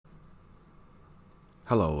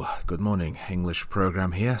Hello, good morning, English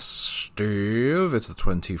program here, Steve. It's the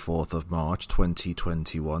 24th of March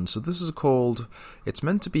 2021, so this is called, it's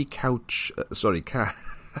meant to be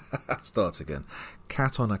start again,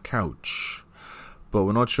 cat on a couch, but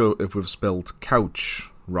we're not sure if we've spelled couch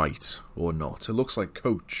right or not. It looks like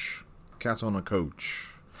coach, cat on a coach.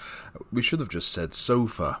 We should have just said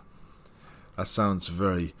sofa. That sounds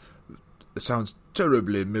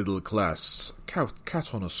terribly middle class.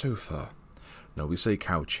 Cat on a sofa. No, we say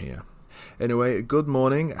couch here. Anyway, good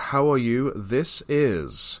morning. How are you? This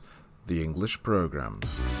is the English program.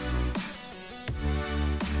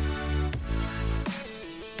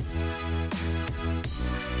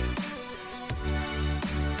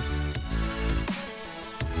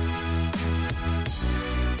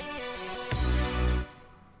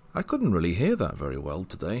 I couldn't really hear that very well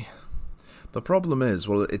today. The problem is,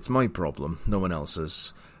 well, it's my problem, no one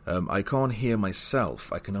else's. I can't hear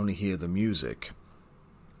myself, I can only hear the music.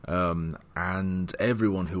 And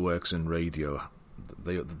everyone who works in radio,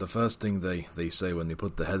 the first thing they say when they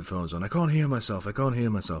put the headphones on, I can't hear myself.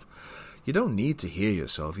 You don't need to hear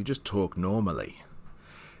yourself, you just talk normally.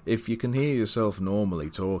 If you can hear yourself normally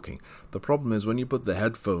talking, the problem is when you put the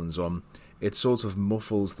headphones on, it sort of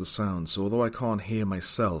muffles the sound. So although I can't hear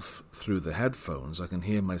myself through the headphones, I can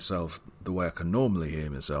hear myself the way I can normally hear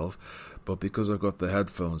myself. But because I've got the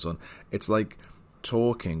headphones on, it's like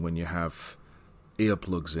talking when you have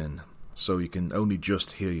earplugs in, so you can only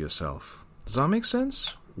just hear yourself. Does that make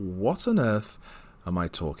sense? What on earth am I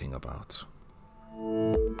talking about?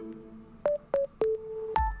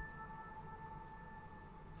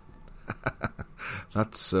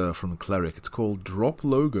 That's from Cleric. It's called Drop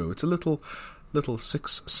Logo. It's a little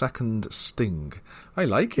 6-second sting. I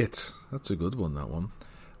like it. That's a good one, that one.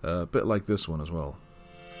 A bit like this one as well.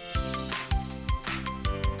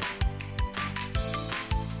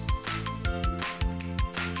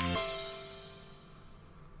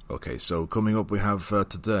 Okay, so coming up we have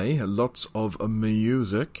today lots of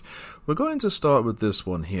music. We're going to start with this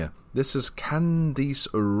one here. This is Candice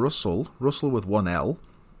Russell with one L,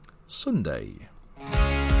 Sunday.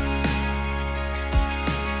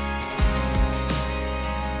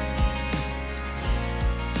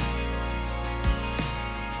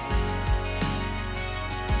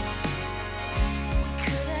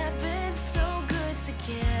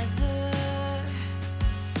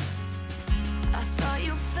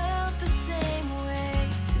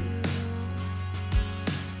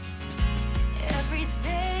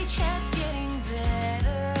 Kept getting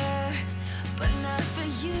better, but not for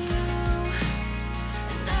you.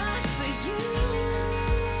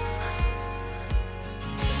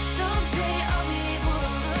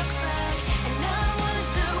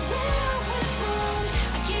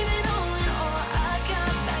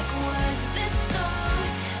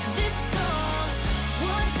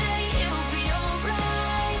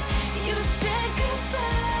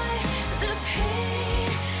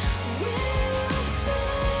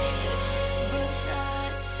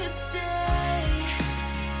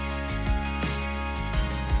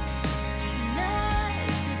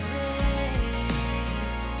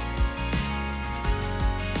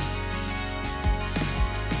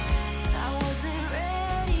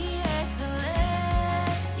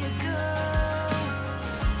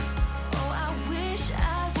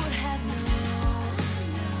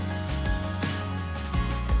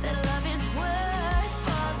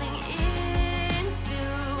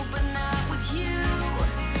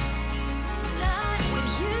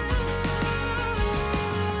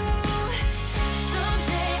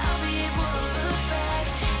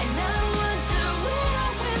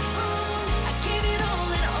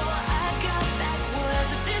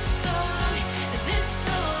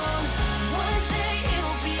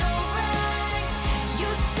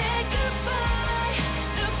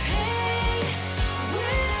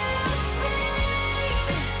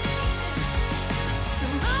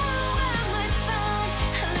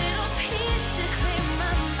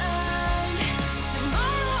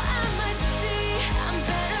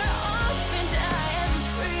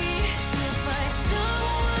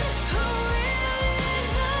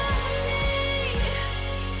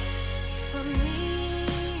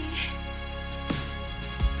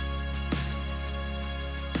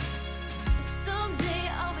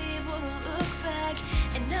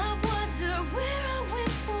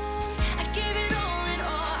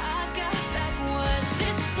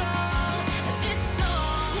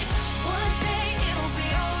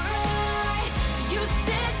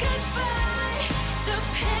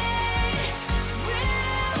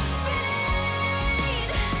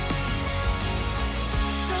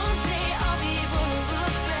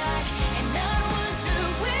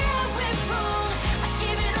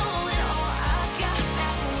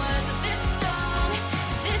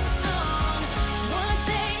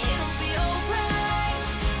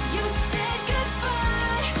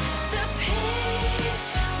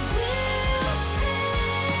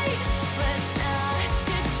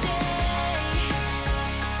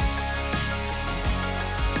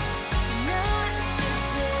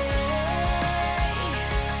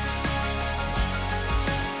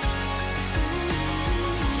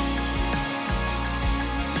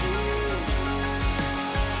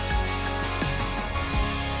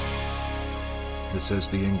 This is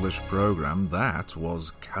the English program. That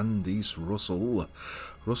was Candice Russell.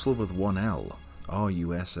 Russell with one L.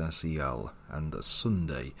 Russell. And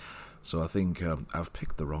Sunday. So I think I've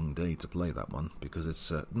picked the wrong day to play that one, because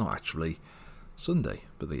it's not actually Sunday.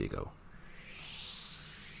 But there you go.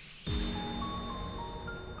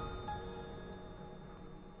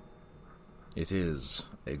 It is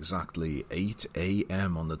exactly 8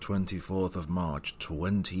 a.m. on the 24th of March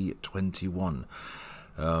 2021.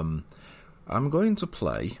 I'm going to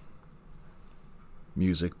play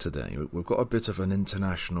music today. We've got a bit of an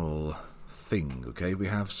international thing, okay? We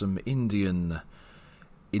have some Indian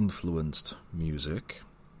influenced music,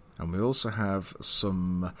 and we also have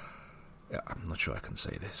some, I'm not sure I can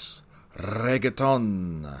say this,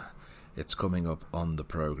 reggaeton. It's coming up on the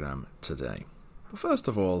program today. But first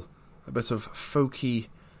of all, a bit of folky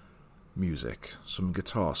music, some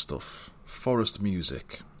guitar stuff, forest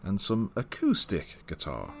music, and some acoustic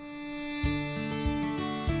guitar.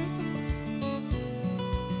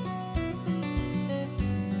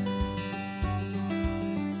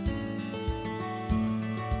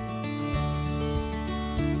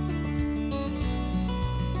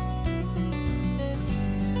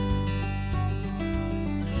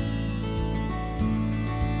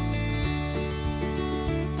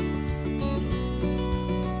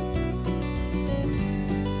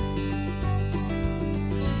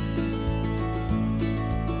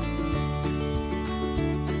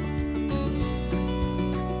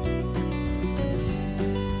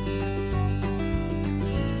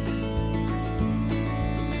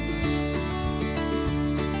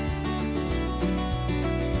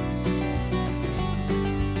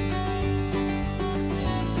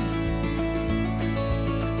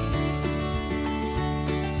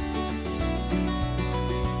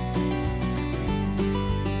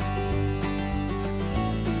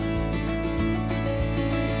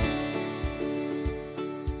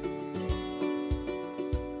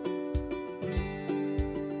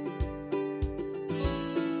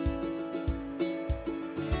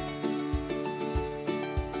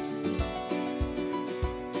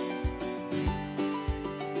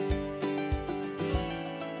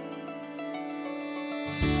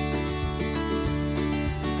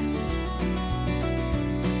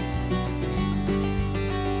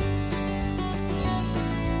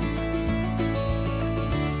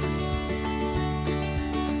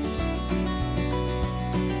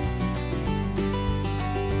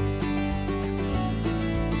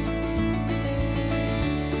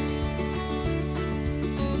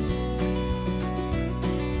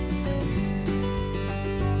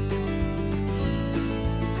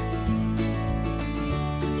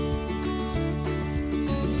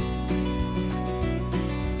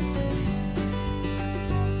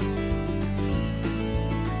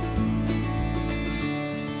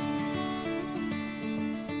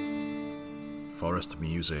 Forest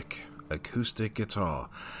music, acoustic guitar.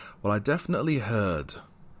 Well, I definitely heard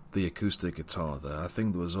the acoustic guitar there. I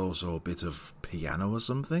think there was also a bit of piano or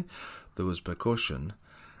something. There was percussion,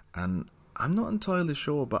 and I'm not entirely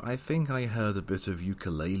sure, but I think I heard a bit of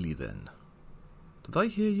ukulele then. Did I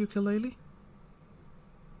hear ukulele?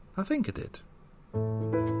 I think I did.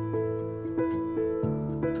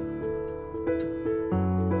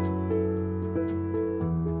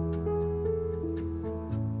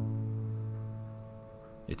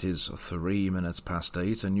 It is 3 minutes past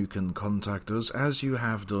 8, and you can contact us, as you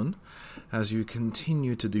have done, as you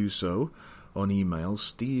continue to do so, on email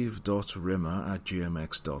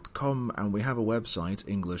steve.rimmer@gmx.com, and we have a website,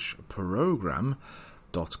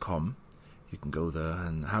 englishprogram.com. You can go there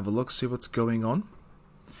and have a look, see what's going on.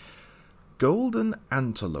 Golden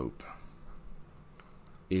Antelope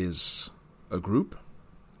is a group,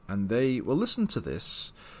 and they, well, listen to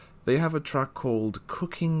this. They have a track called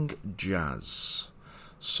Cooking Jazz.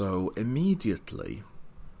 So immediately,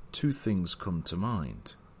 two things come to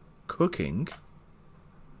mind. Cooking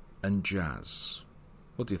and jazz.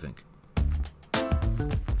 What do you think?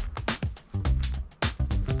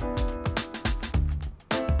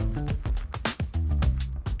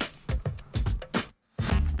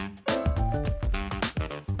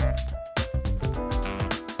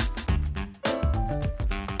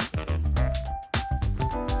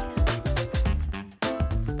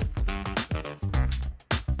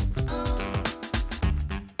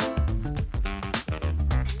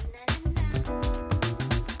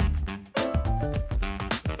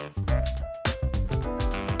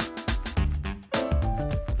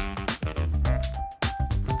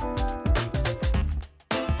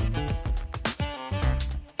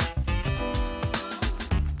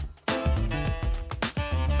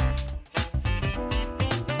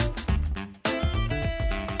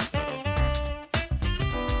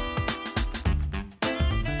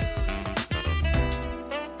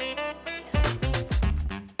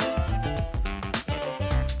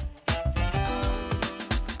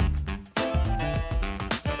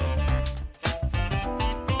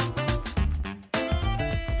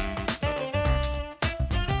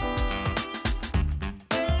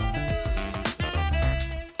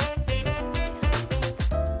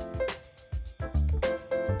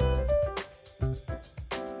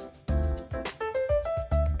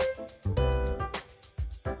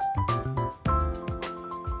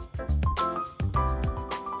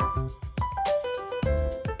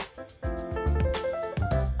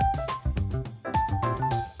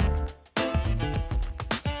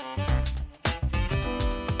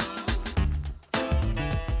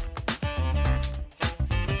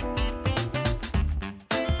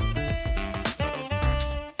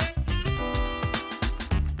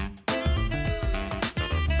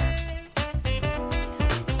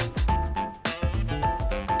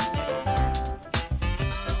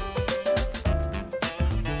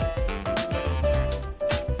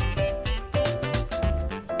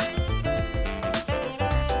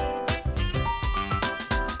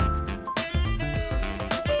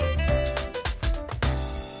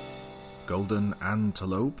 Golden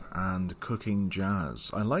Antelope and Cooking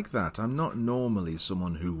Jazz. I like that. I'm not normally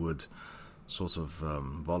someone who would sort of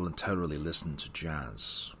voluntarily listen to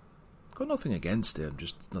jazz. Got nothing against it,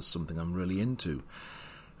 just not something I'm really into.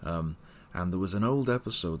 And there was an old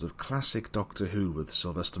episode of classic Doctor Who with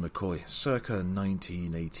Sylvester McCoy, circa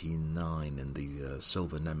 1989, in the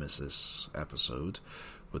Silver Nemesis episode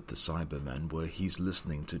with the Cybermen, where he's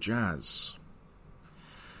listening to jazz.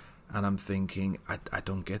 And I'm thinking, I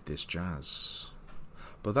don't get this jazz.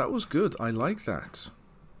 But that was good. I like that.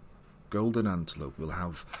 Golden Antelope. We'll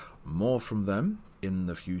have more from them in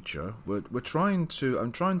the future. I'm trying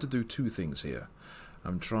to do two things here.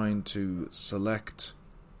 I'm trying to select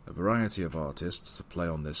a variety of artists to play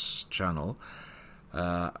on this channel.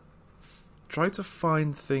 Try to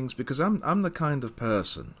find things, because I'm the kind of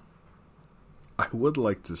person, I would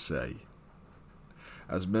like to say,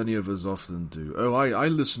 as many of us often do, I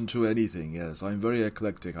listen to anything. Yes, I'm very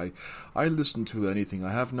eclectic. I listen to anything.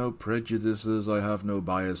 I have no prejudices. I have no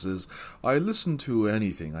biases. I listen to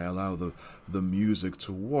anything. I allow the music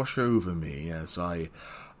to wash over me. Yes, I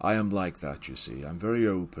am like that, you see. I'm very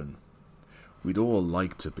open. We'd all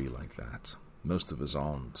like to be like that. Most of us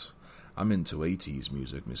aren't. I'm into 80s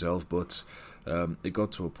music myself, but it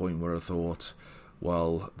got to a point where I thought,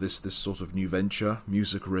 well, this sort of new venture,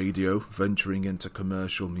 music radio, venturing into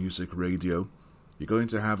commercial music radio,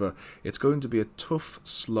 it's going to be a tough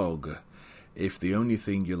slog if the only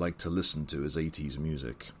thing you like to listen to is 80s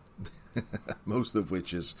music, most of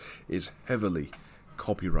which is heavily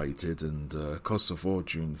copyrighted and costs a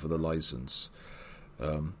fortune for the license.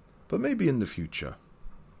 But maybe in the future.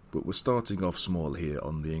 But we're starting off small here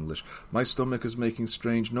on the English. My stomach is making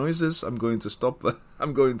strange noises. I'm going to stop there.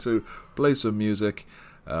 I'm going to play some music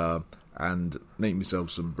and make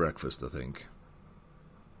myself some breakfast, I think.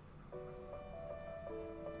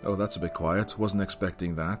 Oh, that's a bit quiet. Wasn't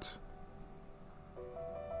expecting that.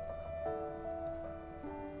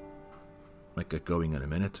 Might get going in a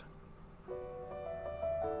minute.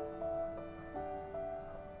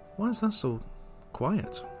 Why is that so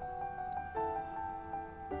quiet?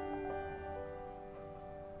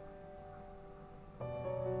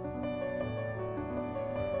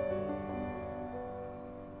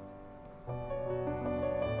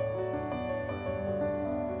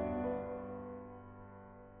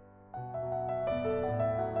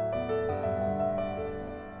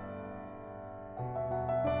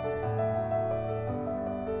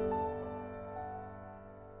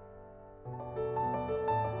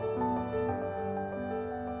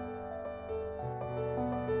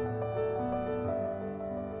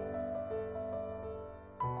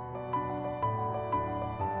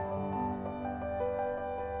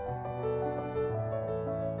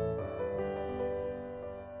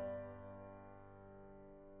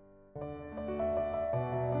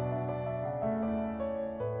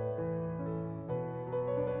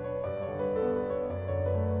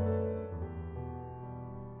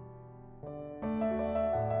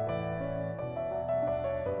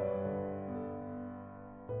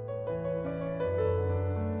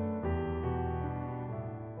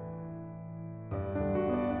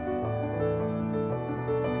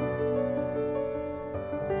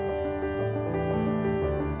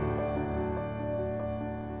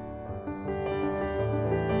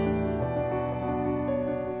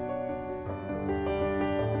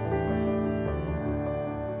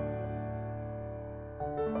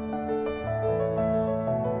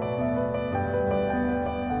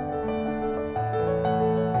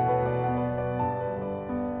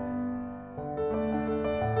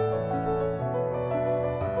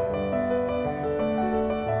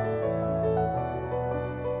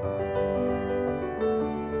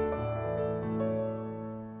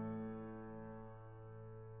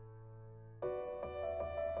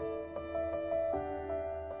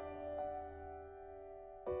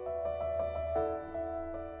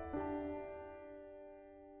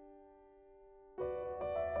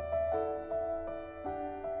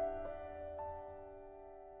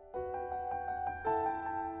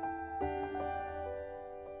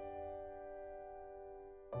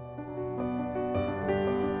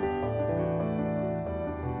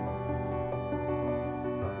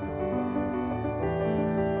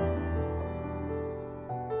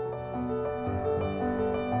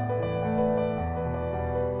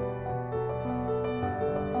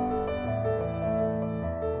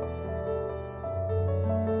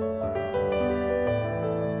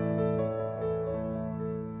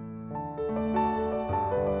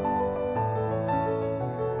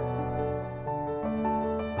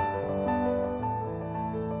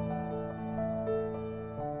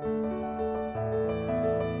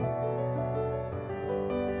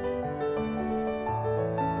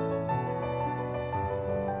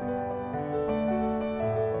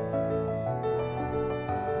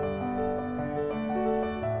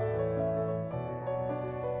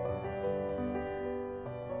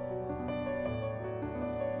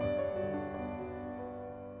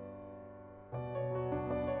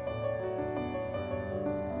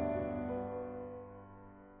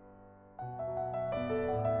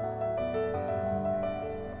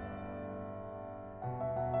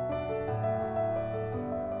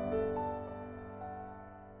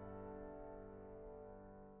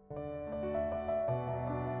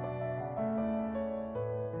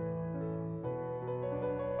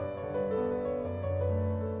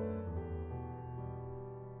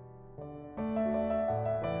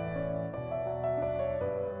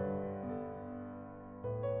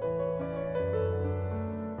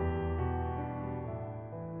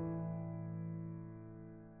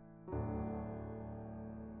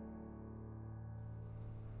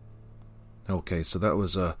 Okay, so that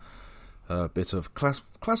was a bit of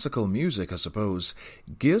classical music, I suppose.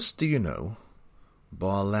 Gears, do you know?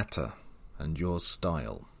 Barletta and Your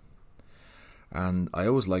Style. And I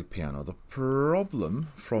always like piano. The problem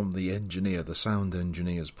from the engineer, the sound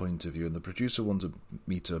engineer's point of view, and the producer wanted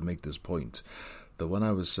me to make this point, that when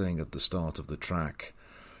I was saying at the start of the track,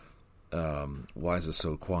 why is it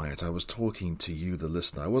so quiet? I was talking to you, the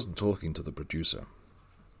listener. I wasn't talking to the producer.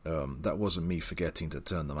 That wasn't me forgetting to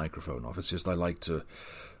turn the microphone off. It's just I like to...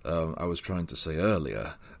 I was trying to say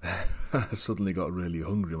earlier, I suddenly got really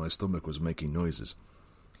hungry. My stomach was making noises.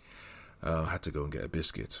 I had to go and get a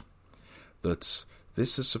biscuit. That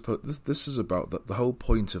this is about the whole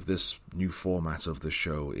point of this new format of the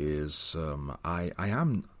show is I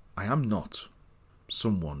am not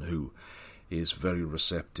someone who is very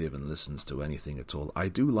receptive and listens to anything at all. I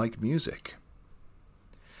do like music.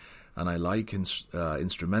 And I like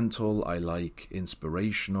instrumental, I like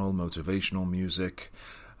inspirational, motivational music,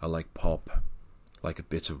 I like pop, like a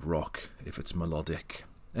bit of rock if it's melodic.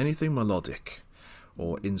 Anything melodic.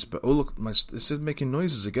 Or oh look, this is making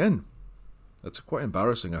noises again. That's quite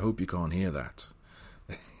embarrassing, I hope you can't hear that.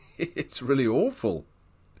 It's really awful.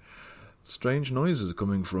 Strange noises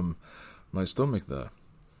coming from my stomach there.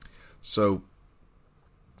 So,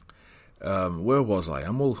 where was I?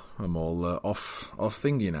 I'm all off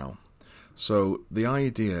thingy now. So the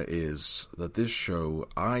idea is that this show,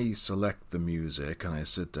 I select the music and I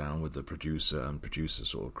sit down with the producer, and producer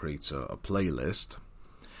sort of creates a playlist.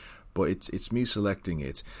 But it's me selecting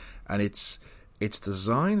it, and it's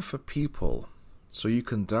designed for people, so you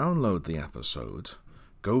can download the episode,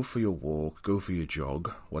 go for your walk, go for your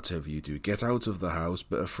jog, whatever you do, get out of the house,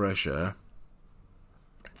 bit of fresh air,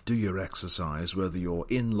 do your exercise, whether you're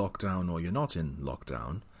in lockdown or you're not in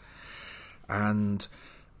lockdown, and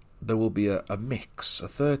there will be a mix, a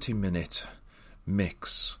 30-minute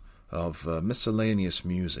mix of miscellaneous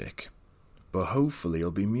music, but hopefully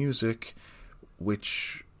it'll be music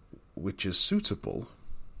which is suitable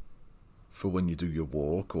for when you do your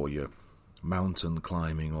walk or your mountain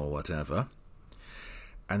climbing or whatever,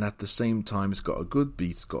 and at the same time it's got a good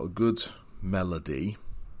beat, it's got a good melody,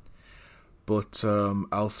 but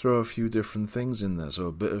I'll throw a few different things in there, so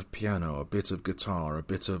a bit of piano, a bit of guitar, a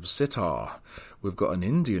bit of sitar. We've got an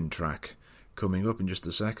Indian track coming up in just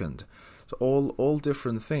a second, so all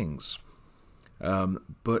different things,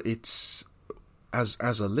 but it's as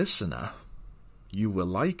a listener you will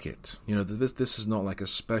like it. You know, this is not like a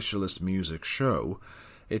specialist music show.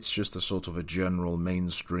 It's just a sort of a general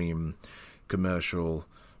mainstream commercial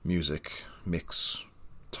music mix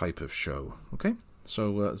type of show. Okay,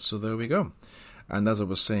 so there we go. And as I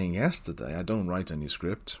was saying yesterday, I don't write any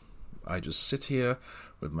script. I just sit here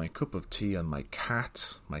with my cup of tea and my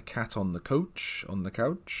cat on the couch,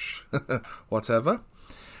 whatever,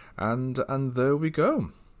 and there we go.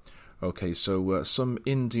 Okay, so some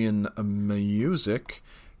Indian music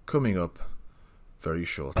coming up very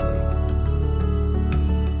shortly.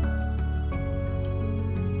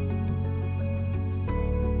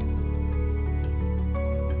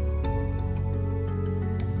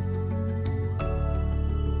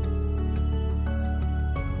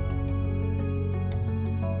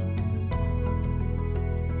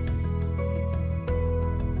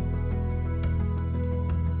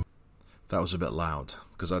 That was a bit loud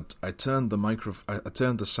because I turned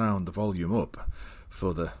the volume up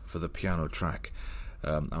for the piano track,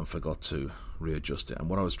 and forgot to readjust it. And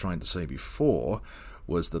what I was trying to say before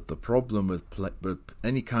was that the problem with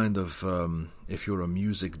any kind of if you're a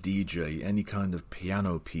music DJ, any kind of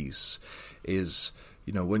piano piece is,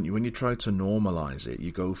 you know, when you try to normalize it,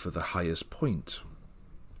 you go for the highest point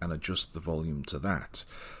and adjust the volume to that.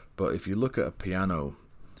 But if you look at a piano.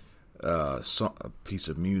 A piece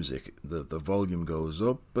of music, the volume goes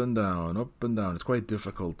up and down, up and down. It's quite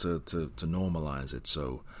difficult to normalize it,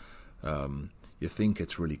 so you think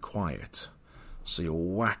it's really quiet, so you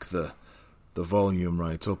whack the volume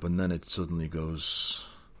right up, and then it suddenly goes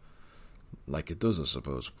like it does, I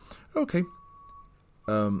suppose. Okay.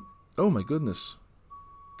 Oh my goodness,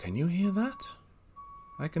 can you hear that?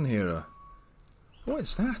 I can hear what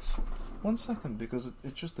is that? 1 second, because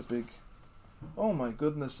it's just a big... Oh my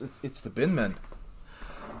goodness, it's the bin men.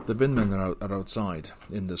 The bin men are outside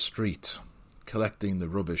in the street collecting the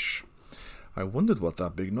rubbish. I wondered what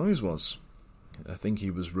that big noise was. I think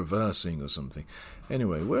he was reversing or something.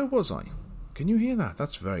 Anyway, where was I? Can you hear that?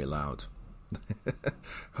 That's very loud.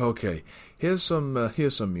 Okay, here's some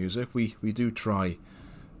music. We do try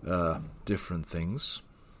different things.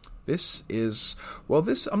 This is... Well,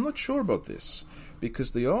 I'm not sure about this,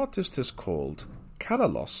 because the artist is called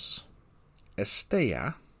Carlos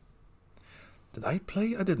Estella Did I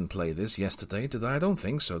play? I didn't play this yesterday, did I? I don't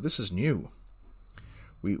think so. This is new.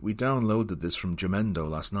 We downloaded this from Jamendo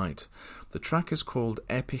last night. The track is called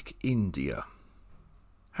Epic India.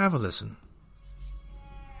 Have a listen.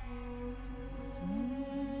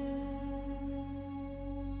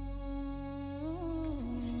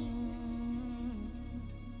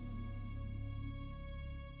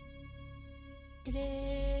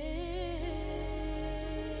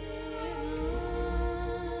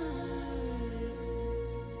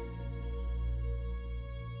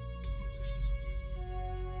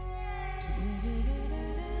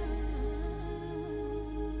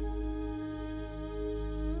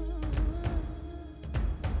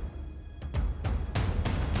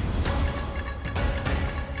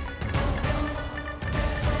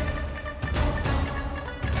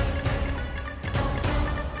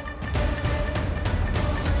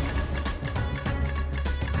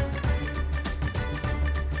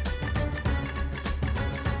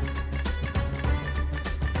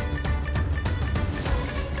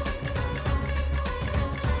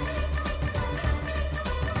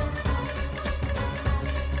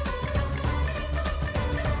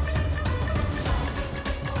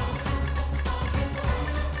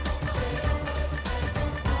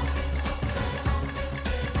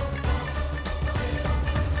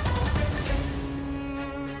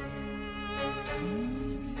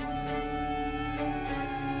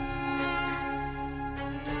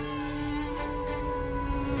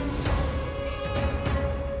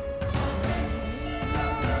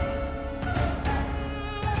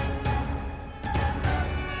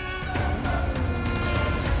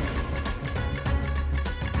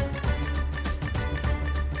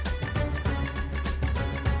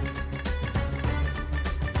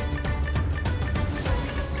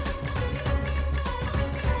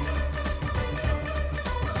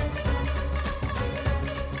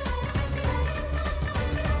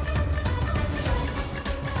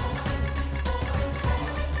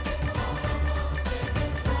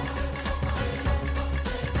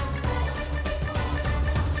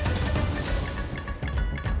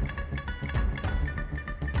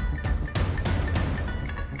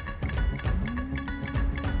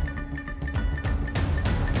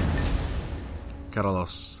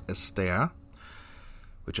 Carlos Estea,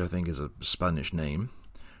 which I think is a Spanish name,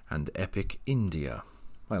 and Epic India.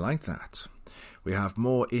 I like that. We have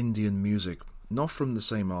more Indian music, not from the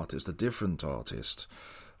same artist, a different artist,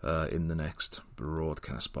 in the next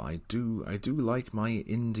broadcast, but I do like my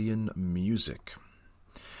Indian music.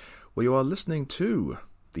 Well, you are listening to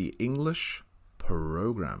the English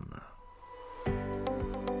Program.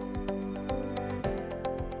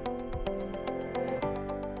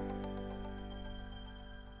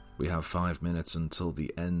 We have 5 minutes until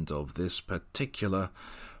the end of this particular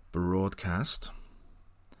broadcast.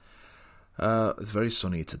 It's very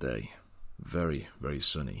sunny today. Very, very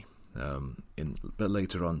sunny. A bit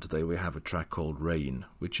later on today we have a track called Rain,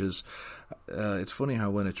 which is... it's funny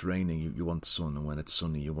how when it's raining you want sun, and when it's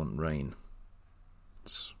sunny you want rain.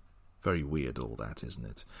 It's very weird, all that, isn't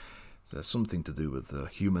it? There's something to do with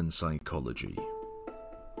human psychology.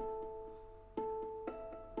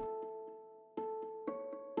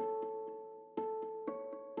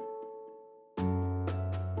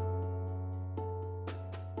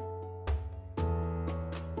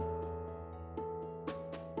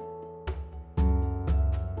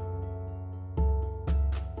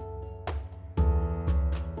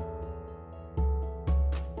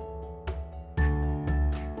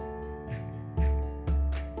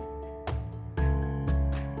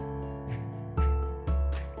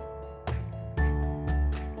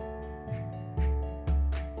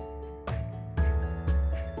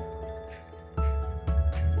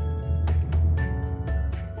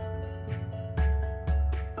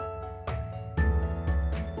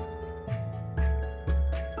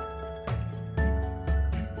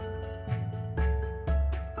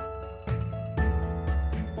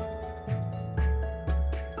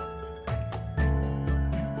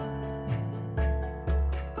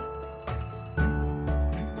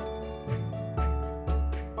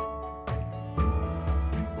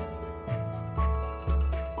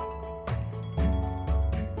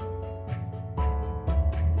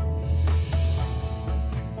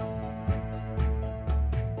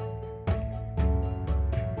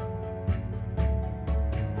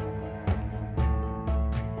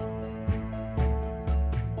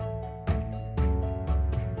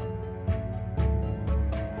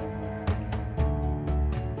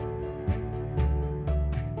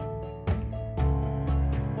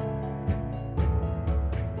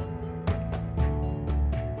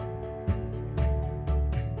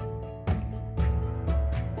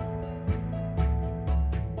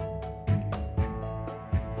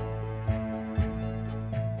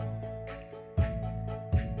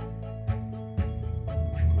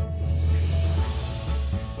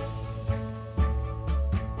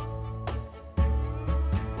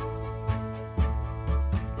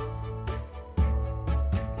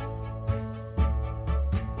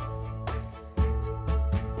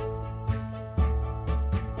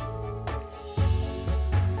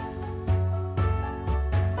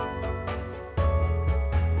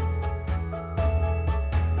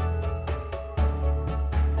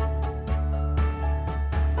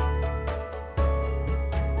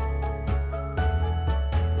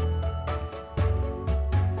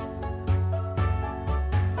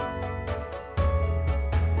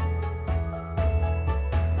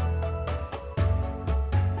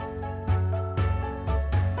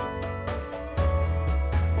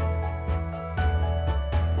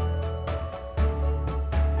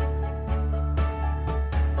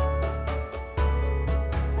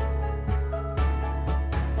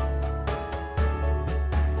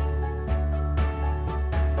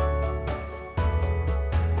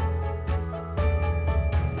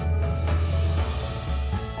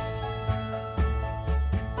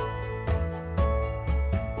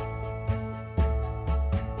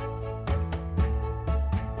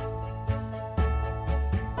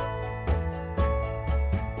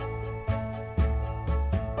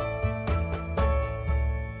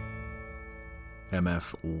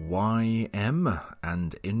 MFYM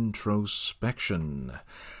and Introspection.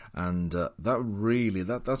 And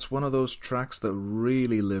that's one of those tracks that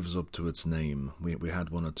really lives up to its name. We had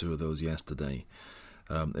one or two of those yesterday.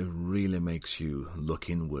 It really makes you look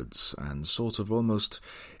inwards and sort of almost...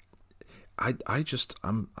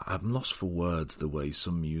 I'm lost for words the way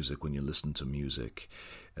some music, when you listen to music,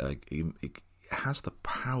 it has the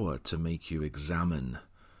power to make you examine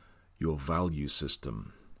your value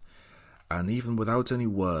system. And even without any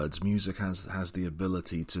words, music has the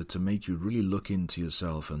ability to make you really look into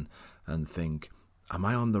yourself and think, am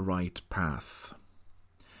I on the right path?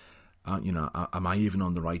 Am I even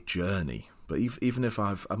on the right journey? But even if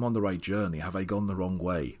I'm on the right journey, have I gone the wrong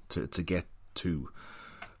way to get to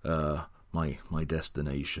my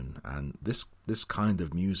destination? And this kind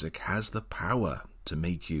of music has the power to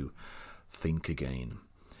make you think again.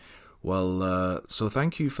 Well, so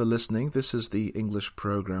thank you for listening. This is the English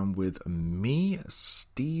program with me,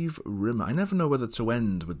 Steve Rimmer. I never know whether to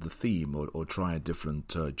end with the theme or try a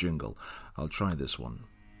different jingle. I'll try this one.